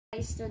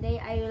Guys, today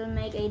I will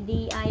make a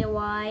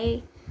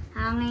DIY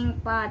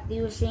hanging pot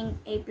using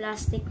a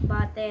plastic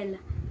bottle.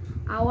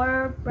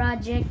 Our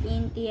project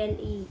in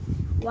TLE.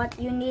 What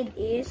you need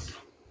is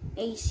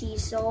a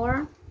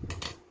scissor,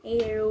 a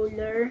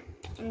ruler,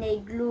 and a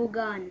glue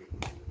gun,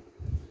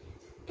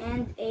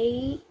 and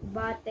a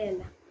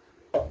bottle.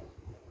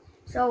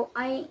 So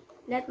I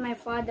let my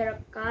father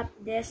cut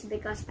this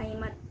because I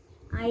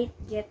might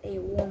get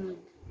a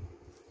wound.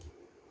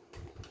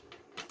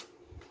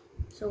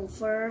 So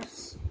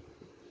first,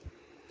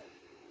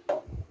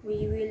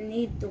 we will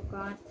need to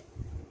cut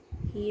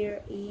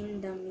here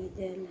in the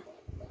middle.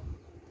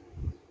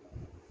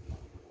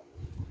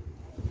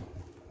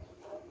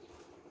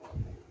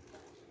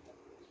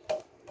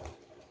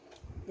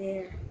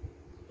 There.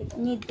 It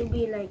need to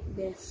be like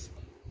this.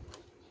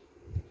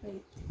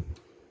 Wait.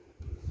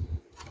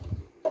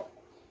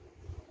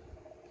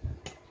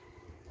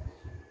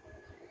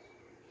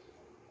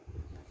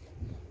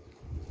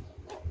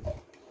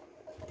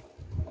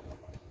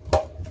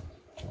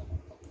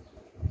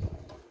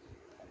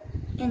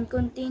 And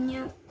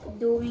continue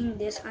doing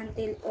this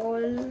until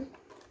all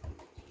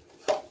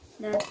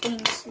the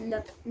things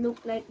that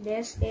look like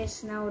this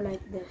is now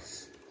like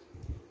this.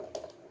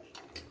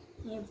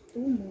 I have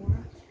two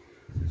more.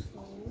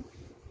 So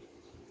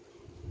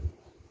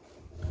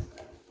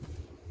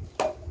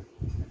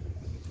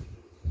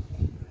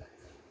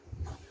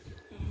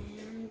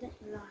and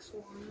last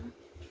one.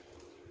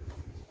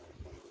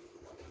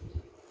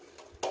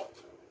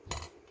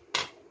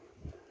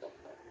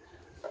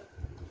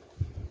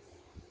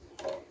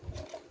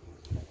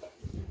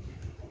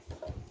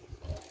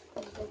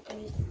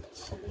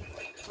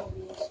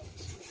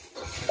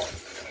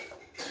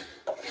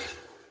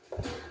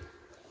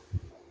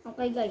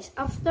 Okay guys,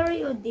 after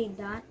you did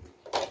that,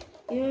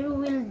 you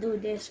will do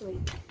this.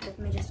 Wait, let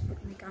me just put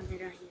my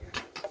camera here.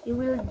 You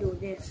will do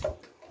this.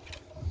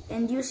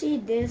 And you see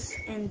this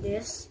and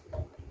this.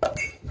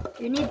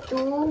 You need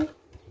to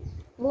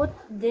put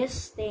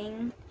this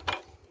thing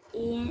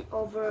in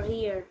over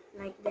here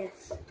like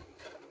this.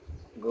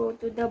 Go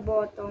to the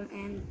bottom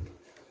and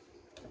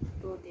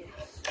do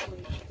this.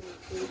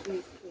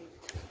 Wait.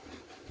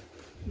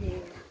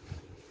 There.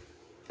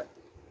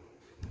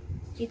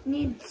 It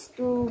needs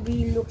to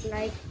be look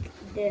like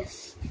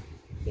this.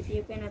 If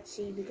you cannot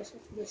see because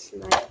of this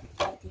light,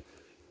 I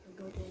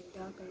go to a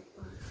darker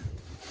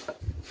part.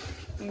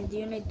 And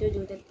you need to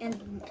do that.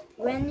 And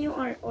when you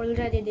are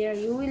already there,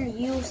 you will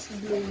use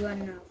glue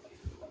gun now.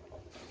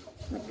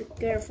 But be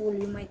careful,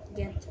 you might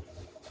get.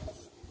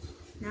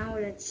 Now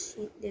let's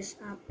heat this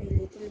up a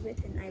little bit,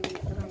 and I will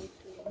try to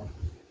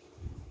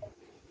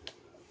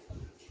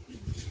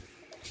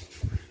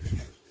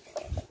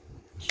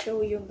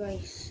show you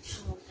guys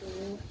how to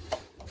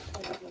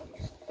do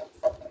this.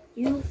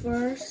 You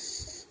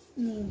first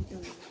need to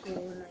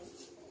go like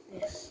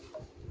this.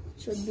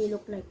 Should be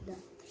look like that.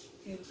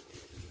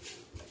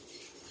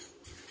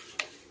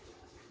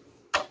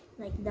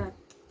 Like that.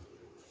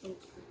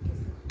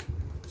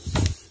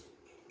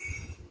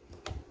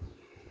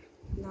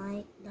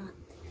 Like that.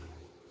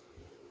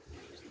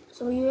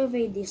 So you have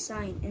a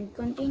design, and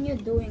continue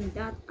doing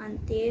that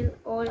until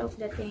all of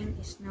the thing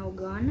is now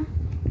gone.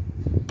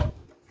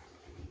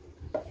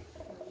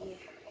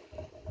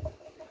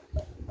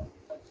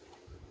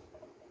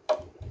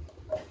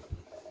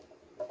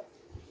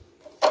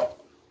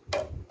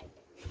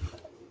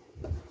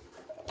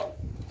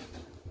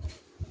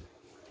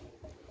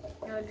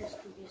 Now let's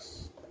do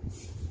this.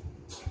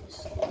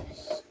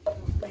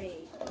 Okay.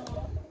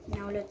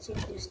 Now let's see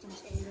if this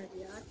thing's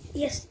already out.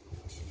 Yes,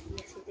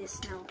 it is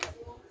now.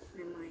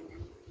 Never mind.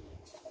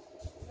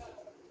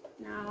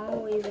 Now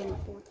we will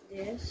put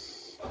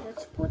this.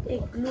 Let's put a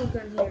glue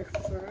gun here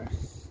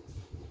first,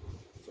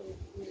 so it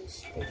will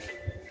stick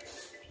here.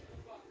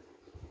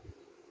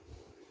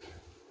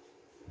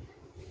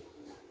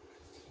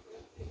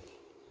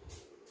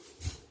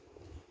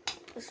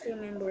 Just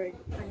remember,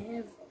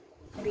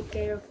 be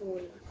careful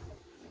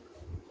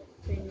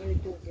when you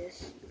do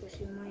this because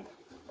it might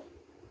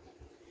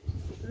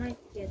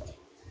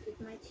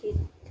hit.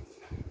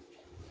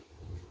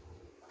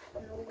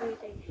 No, wait,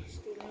 I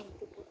still need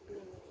to put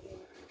glue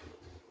here.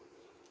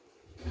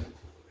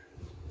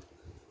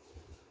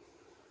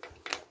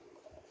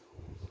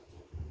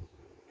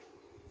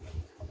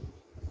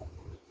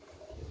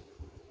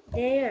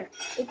 There,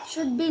 it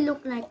should be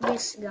look like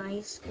this,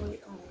 guys. Oh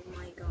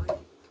my god.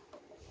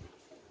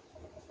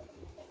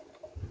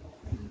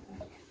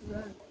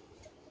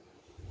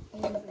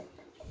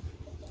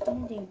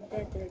 Something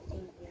better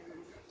thing here.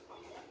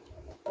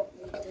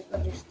 Wait, let me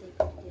just take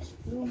out this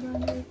glue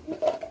gun real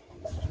quick.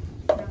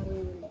 Now we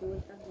will do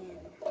it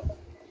again.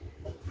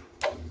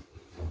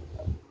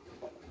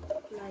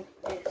 Like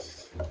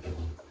this.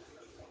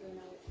 So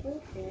now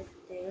put it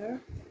there.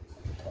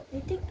 I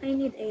think I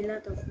need a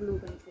lot of glue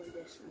gun for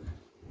this one.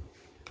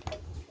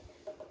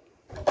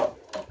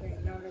 Okay,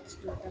 now let's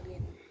do it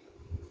again.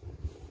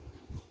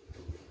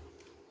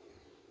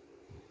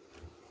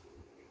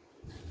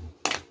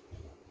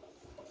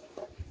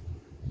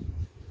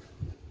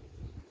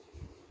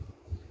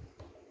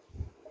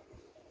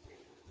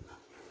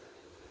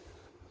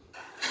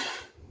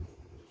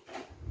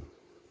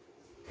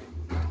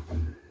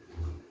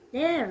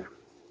 There!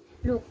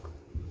 Look,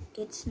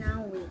 it's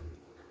now wait.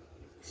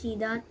 See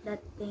that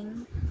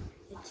thing?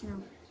 It's now.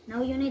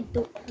 Now you need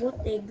to put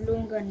a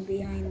glue gun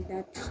behind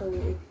that so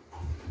you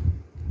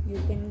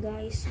can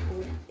guys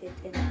put it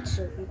in it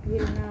so it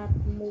will not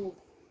move.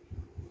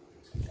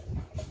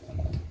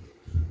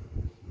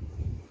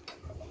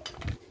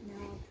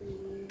 Now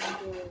we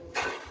go.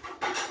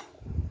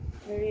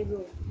 There you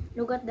go.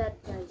 Look at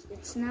that guys.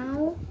 It's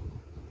now.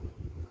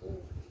 Oh,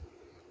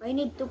 I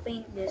need to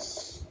paint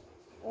this.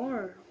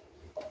 Or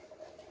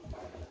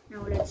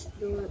now let's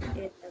do it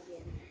again.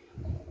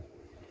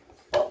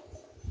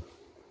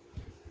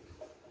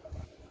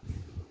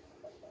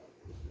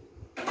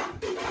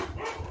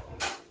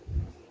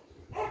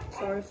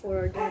 Sorry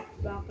for that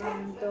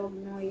background dog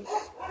noise.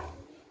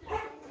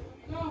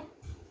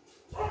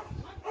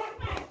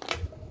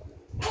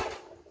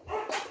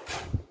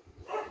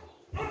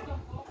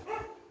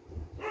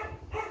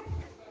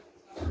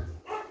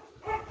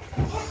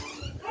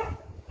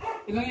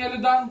 Ilang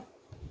yellow down?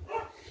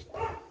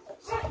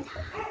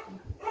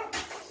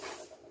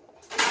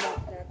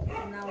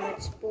 Now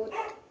let's put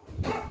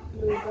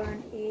glue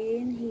gun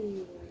in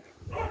here.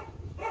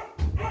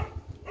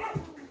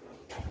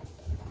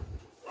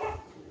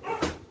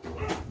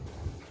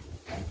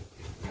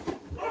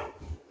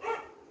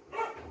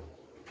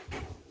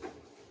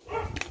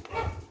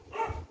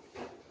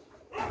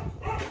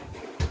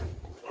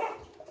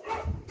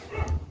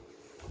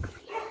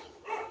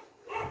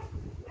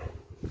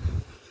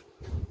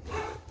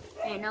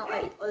 And now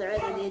I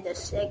already did the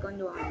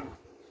second one.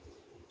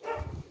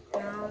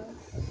 Now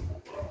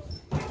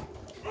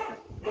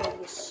there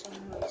is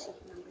some noise.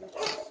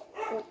 Let's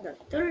put the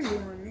third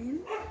one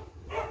in.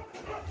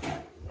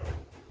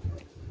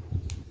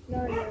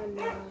 La la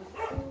la.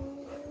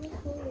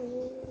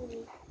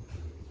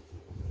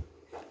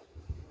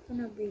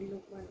 Gonna be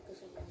look like this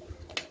again.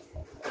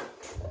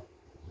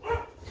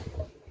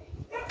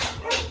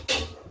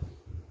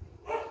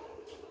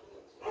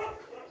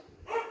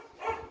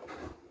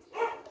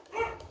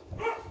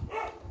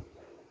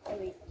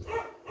 Wait,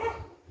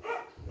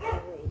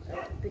 I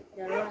picked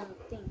the wrong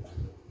thing.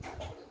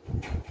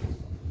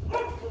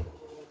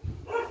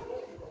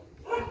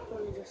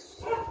 Actually,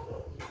 just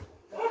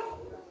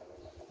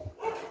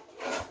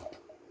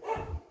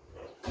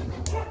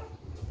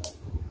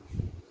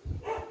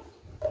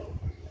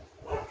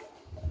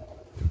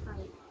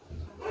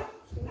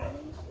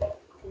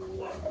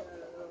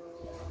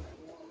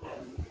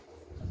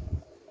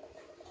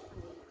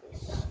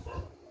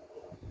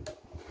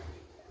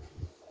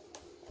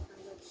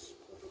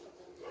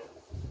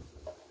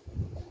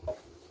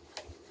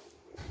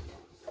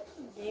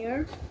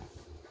there.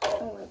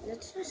 Oh wait,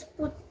 let's just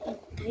put it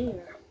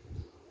there.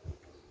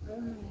 Why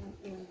am I not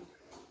doing it?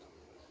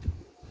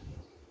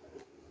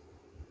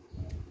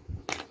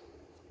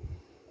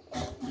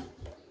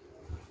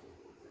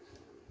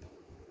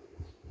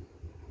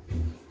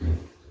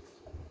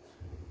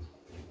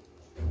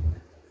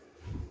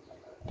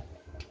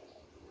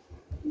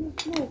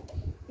 Look,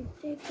 it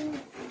takes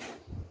off.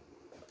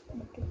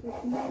 Need to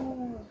put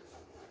more.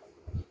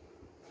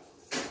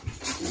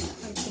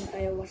 I think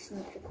I was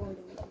not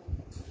recording it.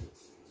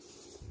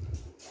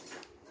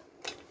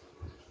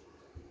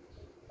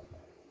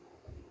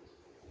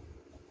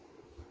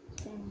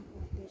 Then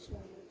this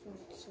one is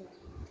also.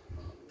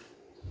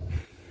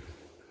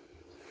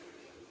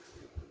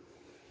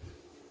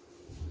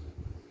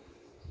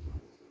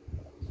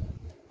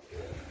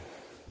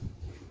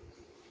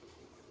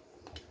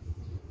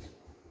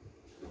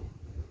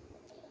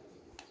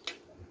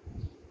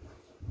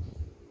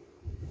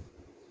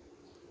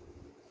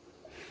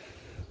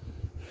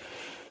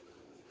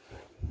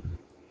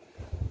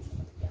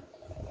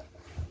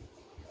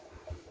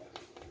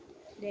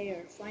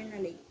 There,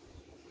 finally.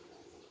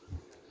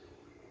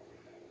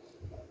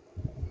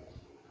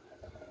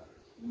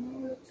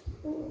 Now let's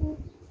put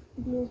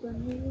glue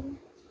gun here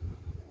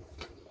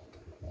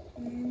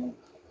and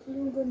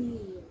glue gun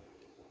here.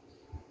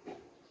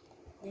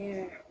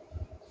 There.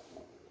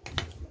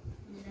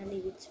 Finally,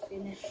 it's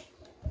finished.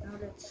 Now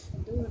let's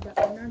do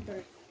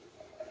another.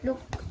 Look,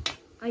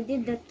 I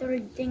did the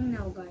third thing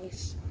now,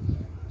 guys.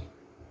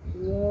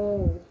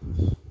 Whoa.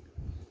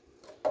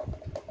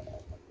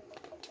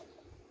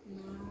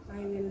 I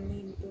will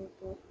need to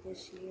put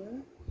this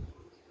here.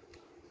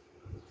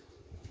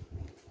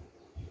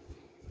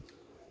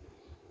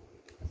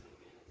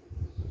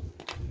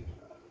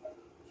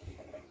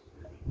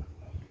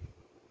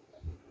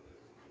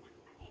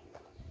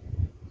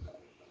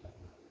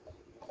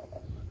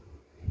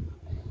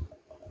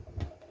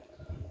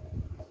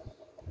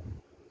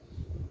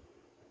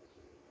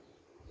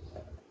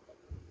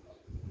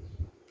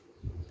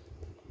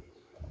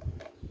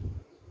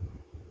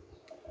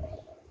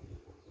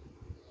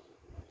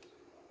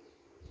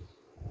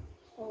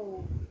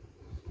 Oh,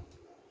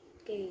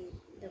 okay,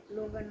 the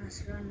glue gun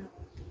has run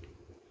out.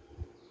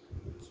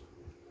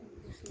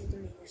 Just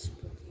literally just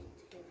put it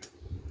here.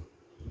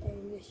 I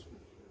wish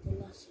the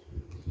last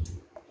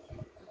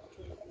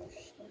actually goes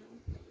down.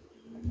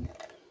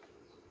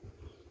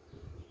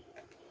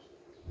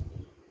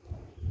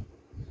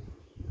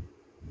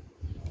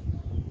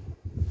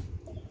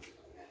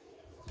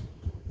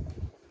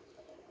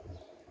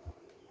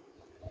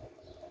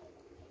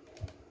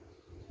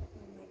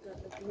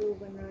 Glue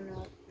gun run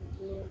out.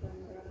 Glue gun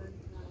run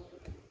out.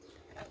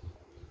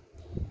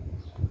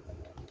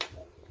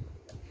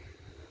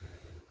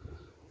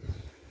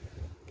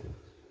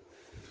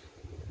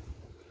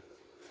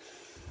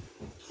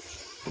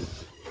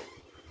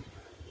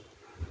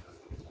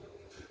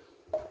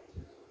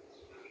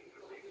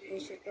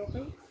 Is it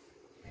okay?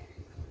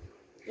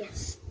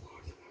 Yes.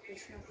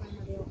 It's now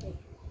finally okay.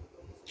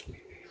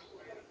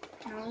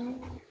 Now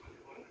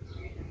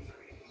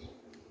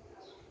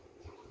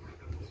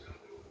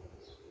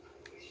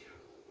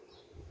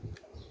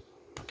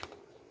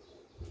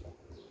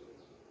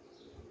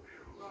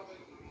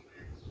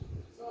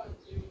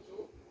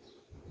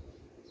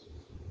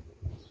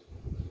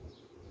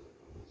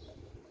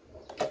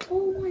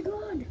oh my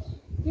god!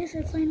 Yes,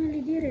 I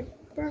finally did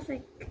it.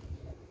 Perfect.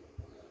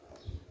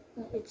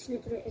 Oh, it's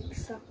literally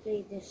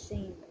exactly the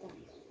same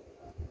time.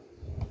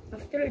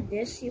 After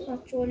this, you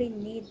actually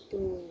need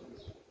to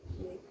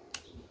wait.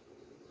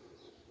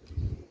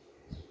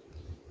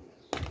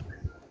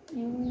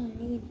 You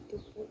need to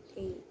put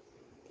a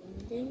thing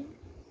there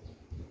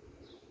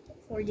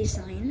for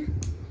design.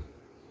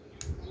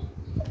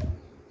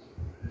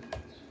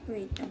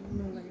 Wait, I'm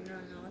gonna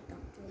run out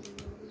actually.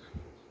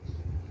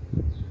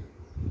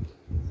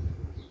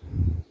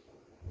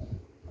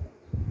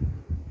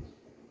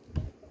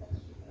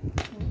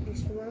 Hope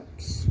this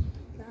works.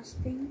 Last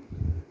thing.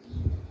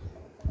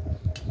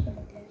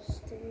 This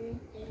thing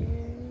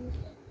is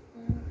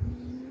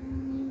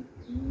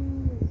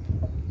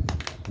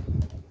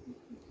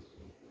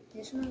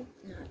this might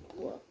not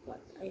work,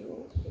 but I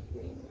hope it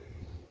will.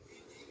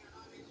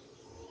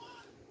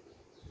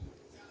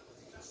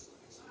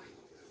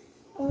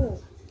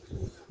 Oh,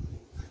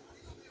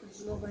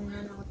 glue gun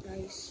run out,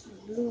 guys.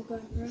 Glue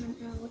gun run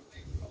out.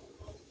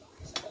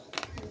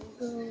 Here we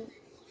go.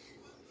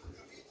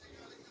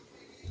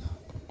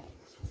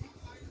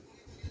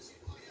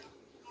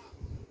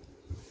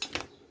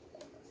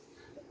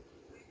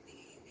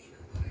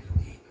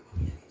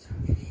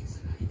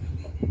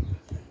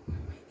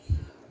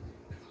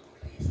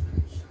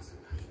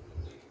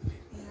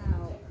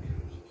 Now,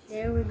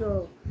 there we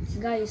go,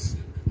 guys.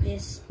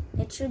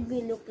 It should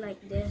be look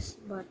like this,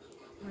 but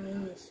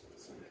mine is.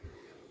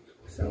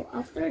 So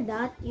after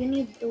that, you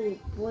need to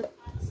put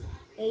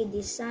a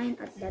design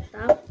at the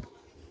top,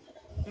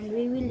 and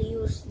we will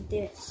use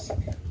this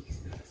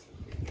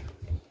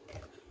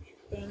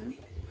thing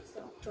to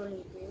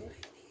actually do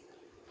it.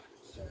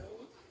 So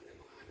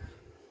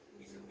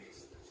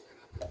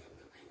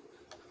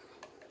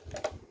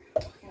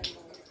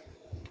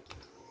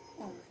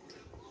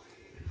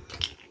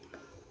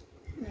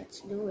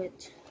let's do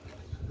it.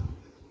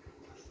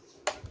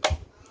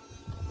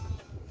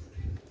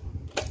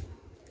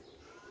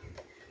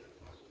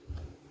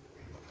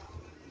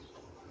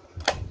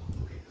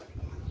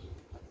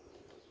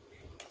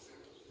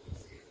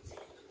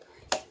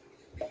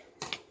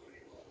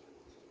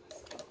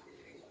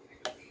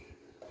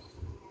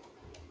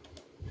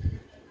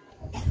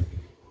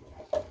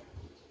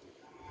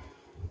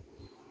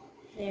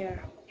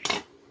 There.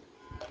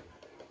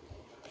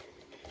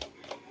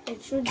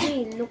 It should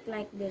be look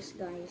like this,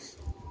 guys.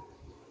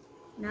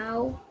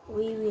 Now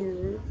we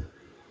will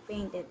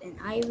paint it, and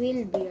I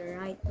will be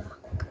right back.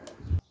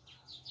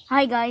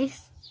 Hi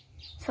guys.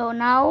 So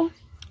now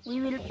we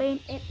will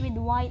paint it with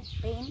white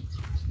paint.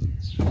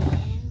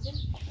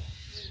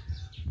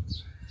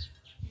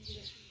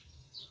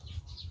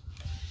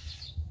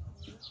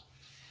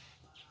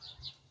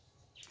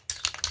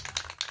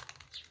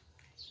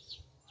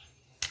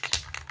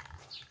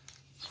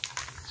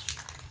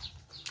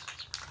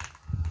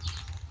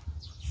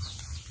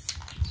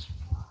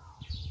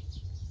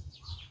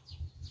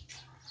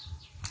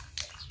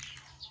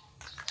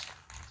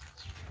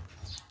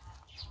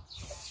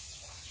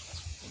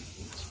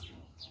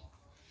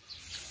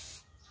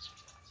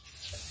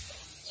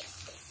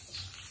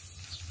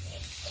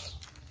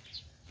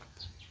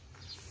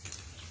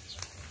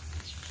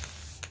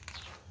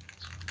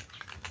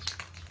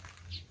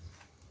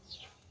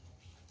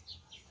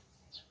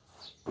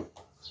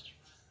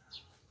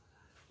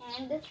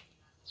 And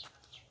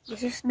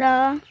this is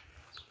now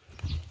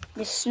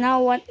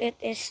what it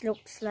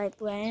looks like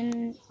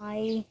when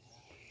I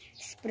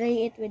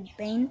spray it with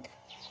paint.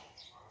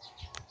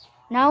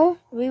 Now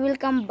we will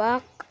come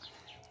back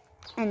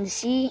and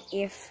see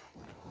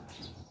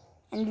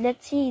and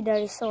let's see the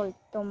result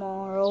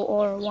tomorrow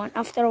or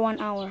after 1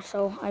 hour.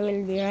 So I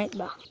will be right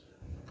back.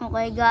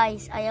 Okay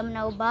guys, I am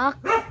now back.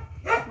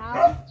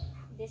 Now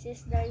this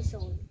is the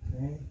result.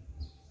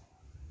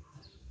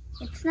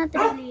 It's not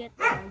really yet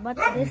dry, but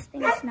this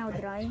thing is now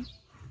dry.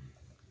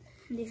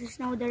 This is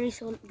now the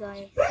result,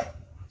 guys.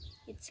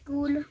 It's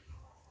cool,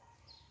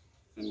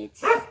 and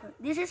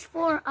this is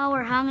for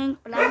our hanging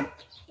plant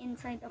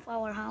inside of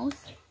our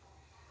house.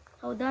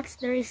 So that's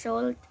the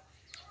result,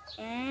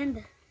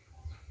 and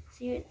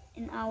see you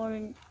in our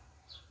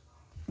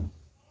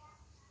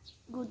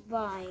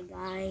goodbye,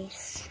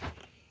 guys.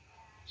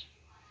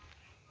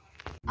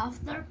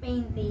 After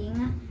painting,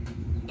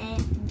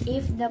 and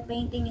if the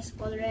painting is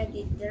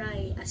already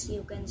dry, as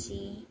you can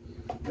see,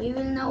 We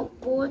will now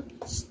put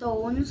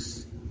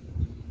stones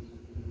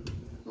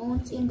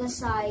in the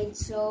side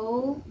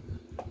so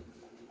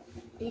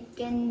it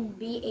can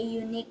be a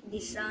unique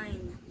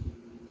design.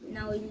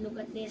 Now look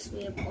at this,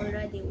 we have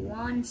already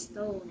one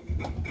stone.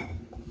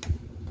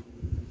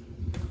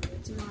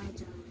 It's my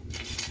turn.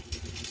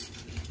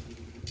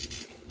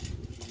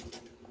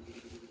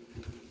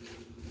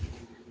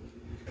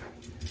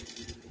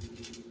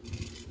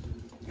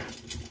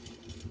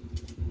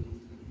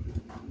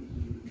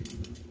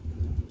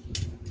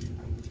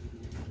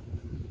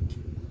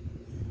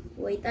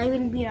 Wait, I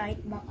will be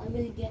right back. I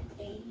will get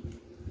a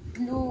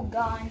glue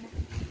gun.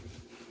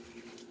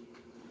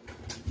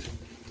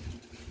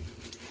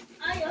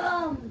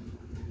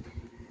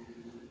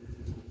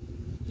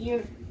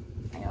 Here,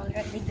 I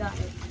already got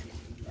it.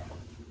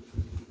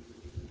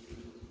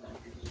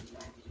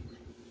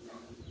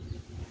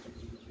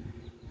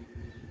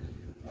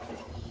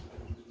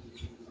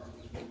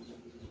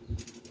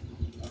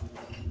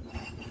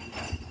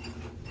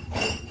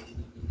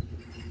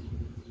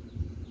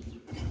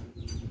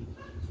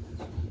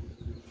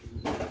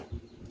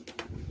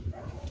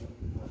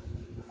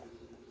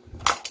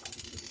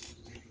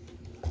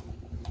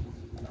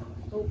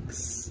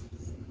 Oops.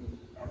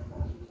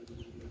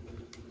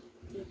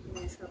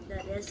 Thickness of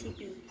the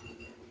recipe.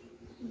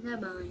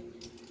 Naman.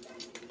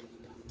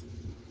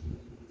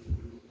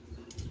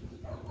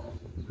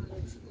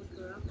 Let's put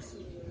rocks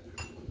here.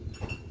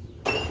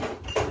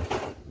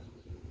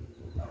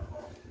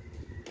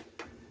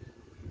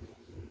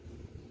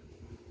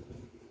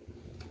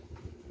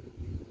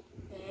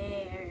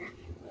 There.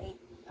 Wait.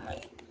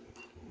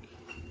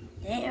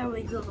 There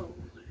we go.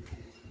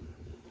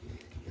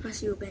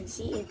 As you can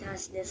see, it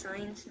has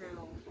designs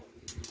now.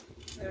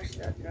 Where's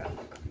that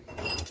rock?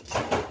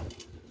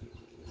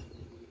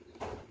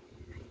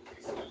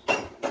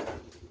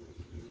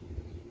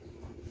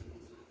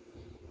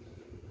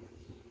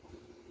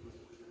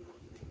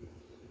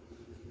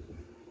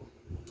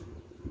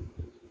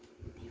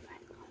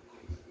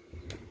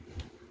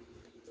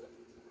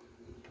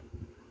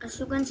 As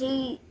you can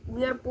see,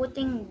 we are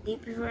putting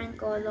different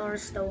color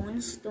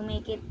stones to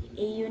make it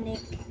a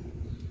unique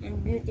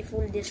and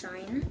beautiful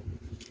design.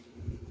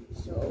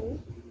 So,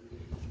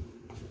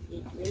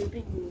 it will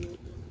be good.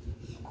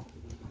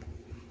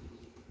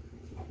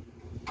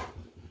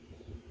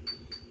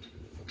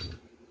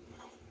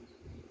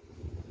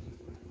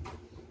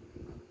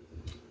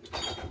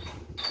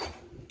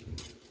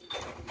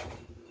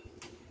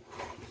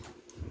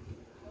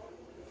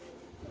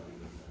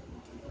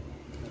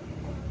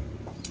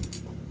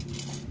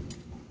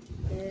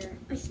 There.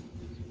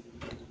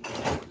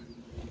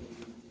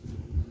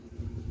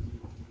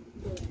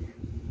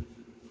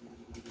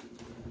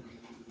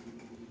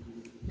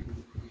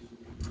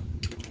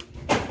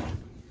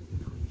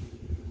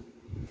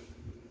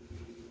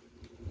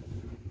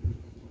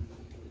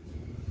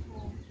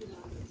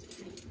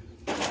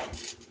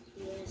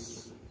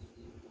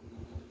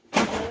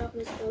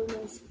 Is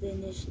almost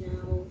finished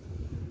now.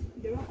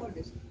 The rock or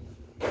the stones?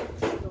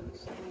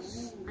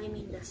 I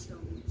mean the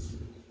stones.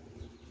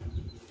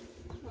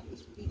 Rock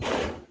is big.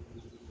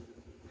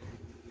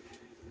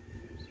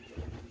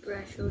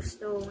 Precious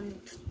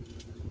stone.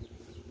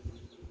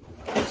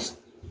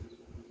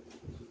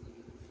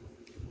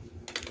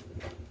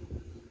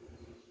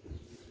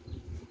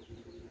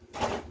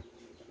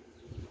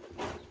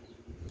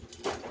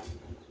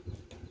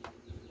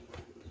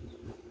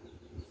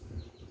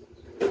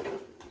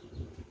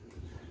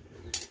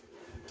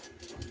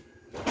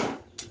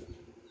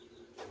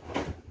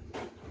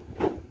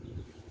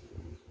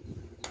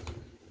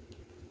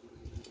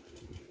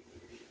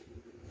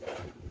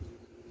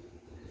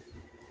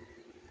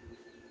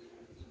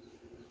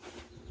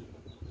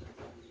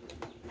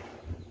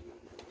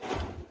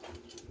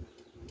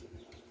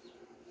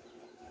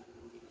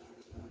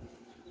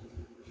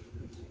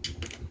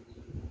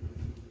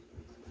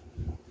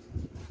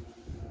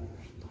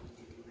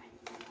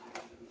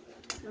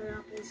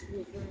 Rock is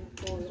different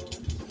colors.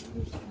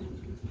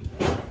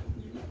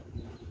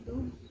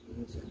 Don't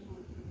use a lot.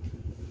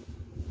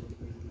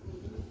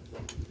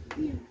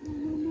 Here,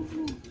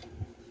 no.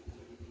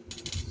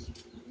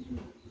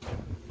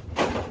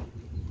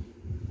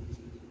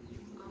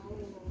 Oh,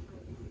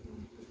 okay.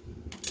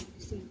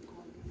 Same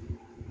color.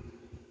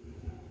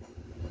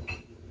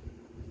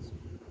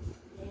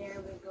 There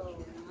we go.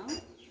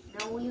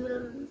 Now we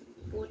will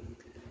put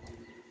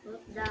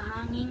the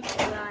hanging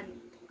plant.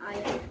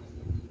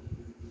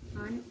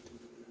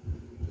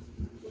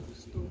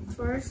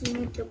 First, you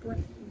need to put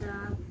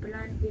the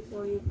plant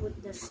before you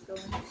put the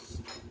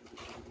stones.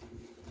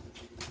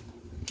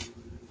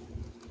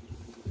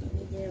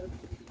 Maybe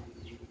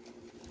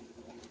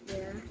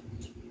there.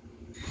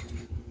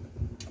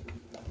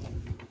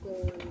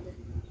 Gold.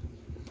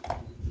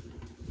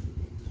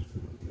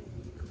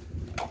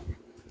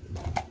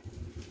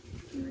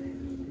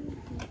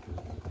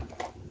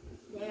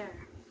 There.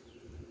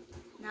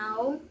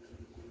 Now,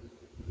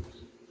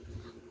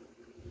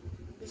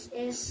 this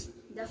is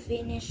the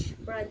finished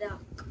product.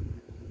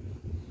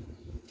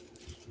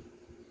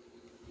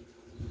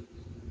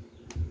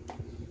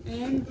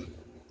 And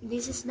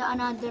this is the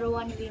another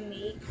one we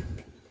make.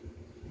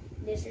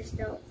 This is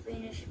the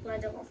finished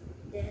product of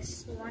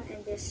this one,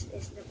 and this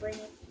is the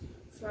finished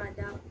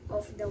product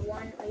of the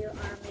one you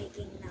are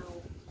making now.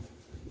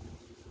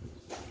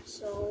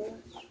 So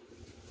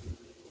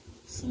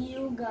see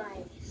you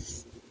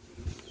guys.